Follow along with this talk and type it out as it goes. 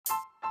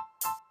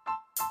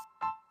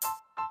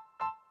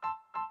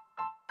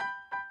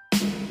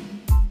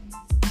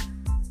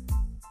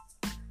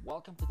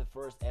Welcome to the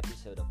first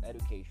episode of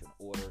Education,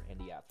 Order, and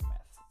the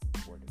Aftermath,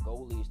 where the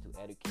goal is to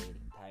educate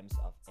in times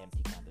of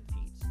empty content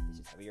feeds. This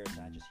is Javier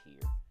Sanchez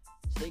here.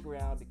 Stick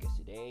around because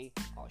today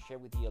I'll share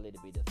with you a little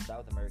bit of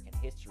South American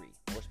history,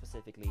 more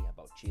specifically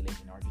about Chile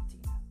and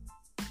Argentina.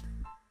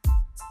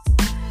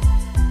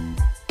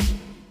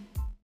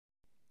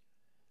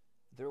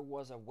 There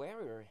was a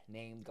warrior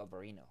named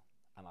Galvarino,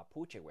 a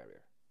Mapuche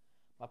warrior.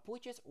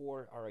 Mapuches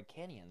or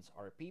Araucanians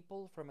are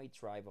people from a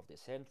tribe of the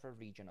central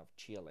region of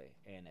Chile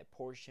and a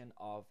portion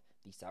of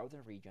the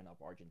southern region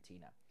of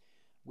Argentina,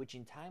 which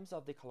in times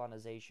of the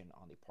colonization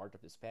on the part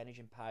of the Spanish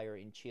Empire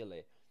in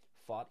Chile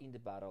fought in the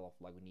Battle of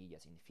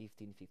Lagunillas in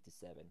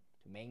 1557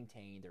 to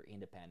maintain their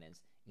independence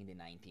in the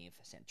 19th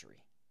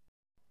century.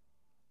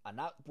 An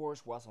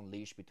outburst was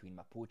unleashed between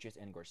Mapuches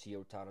and Garcia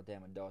Hurtado de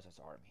Mendoza's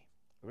army.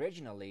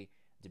 Originally,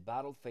 the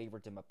battle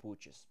favored the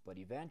Mapuches, but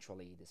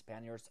eventually the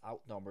Spaniards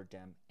outnumbered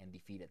them and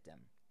defeated them.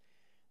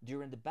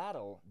 During the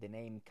battle, the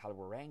name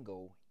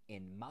Calvarengo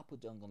in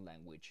Mapudungun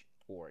language,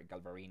 or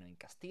Galvarino in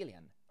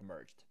Castilian,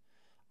 emerged,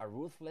 a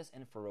ruthless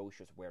and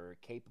ferocious warrior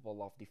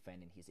capable of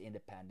defending his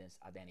independence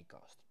at any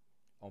cost.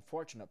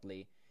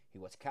 Unfortunately, he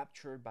was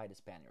captured by the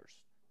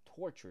Spaniards,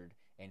 tortured,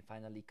 and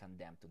finally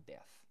condemned to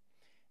death.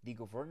 The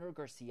governor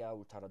Garcia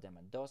Hurtado de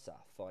Mendoza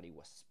thought it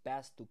was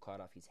best to cut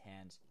off his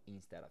hands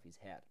instead of his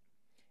head,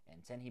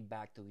 and send him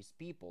back to his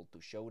people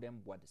to show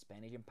them what the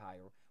Spanish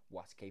Empire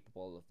was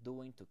capable of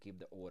doing to keep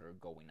the order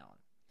going on.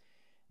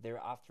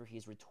 Thereafter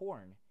his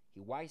return,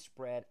 he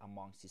widespread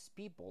amongst his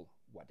people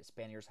what the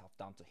Spaniards have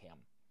done to him,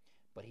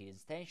 but his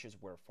intentions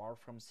were far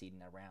from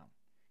sitting around.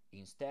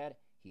 Instead,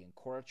 he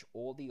encouraged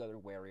all the other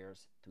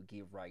warriors to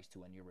give rise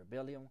to a new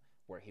rebellion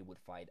where he would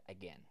fight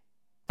again.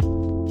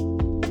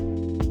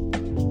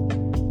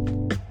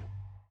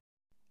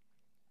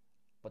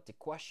 But the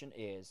question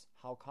is,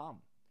 how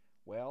come?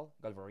 Well,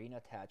 Galvarino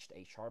attached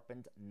a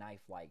sharpened,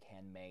 knife-like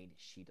handmade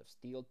sheet of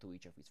steel to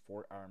each of his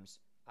forearms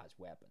as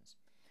weapons,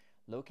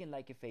 looking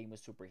like a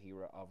famous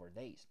superhero of our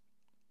days.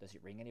 Does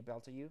it ring any bell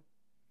to you?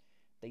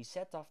 They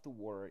set off to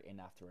war, and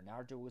after an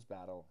arduous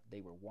battle, they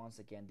were once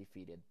again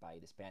defeated by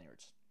the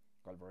Spaniards.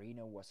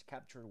 Galvarino was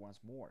captured once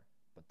more,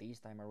 but this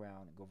time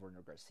around,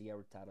 Governor Garcia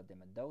Hurtado de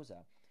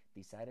Mendoza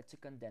decided to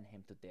condemn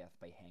him to death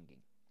by hanging.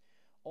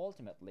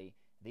 Ultimately,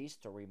 this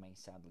story may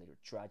sound a little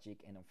tragic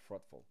and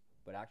unfruitful,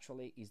 but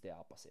actually is the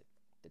opposite.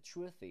 The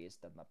truth is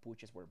that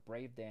Mapuches were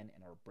brave then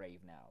and are brave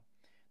now.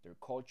 Their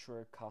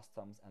culture,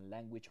 customs, and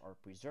language are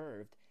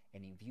preserved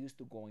and in views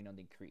to going on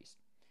the increase.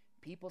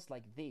 Peoples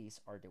like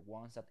these are the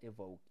ones that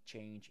evoke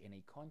change in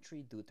a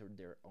country due to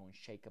their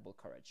unshakable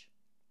courage.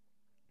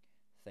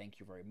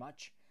 Thank you very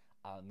much.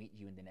 I'll meet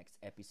you in the next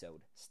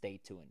episode. Stay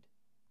tuned.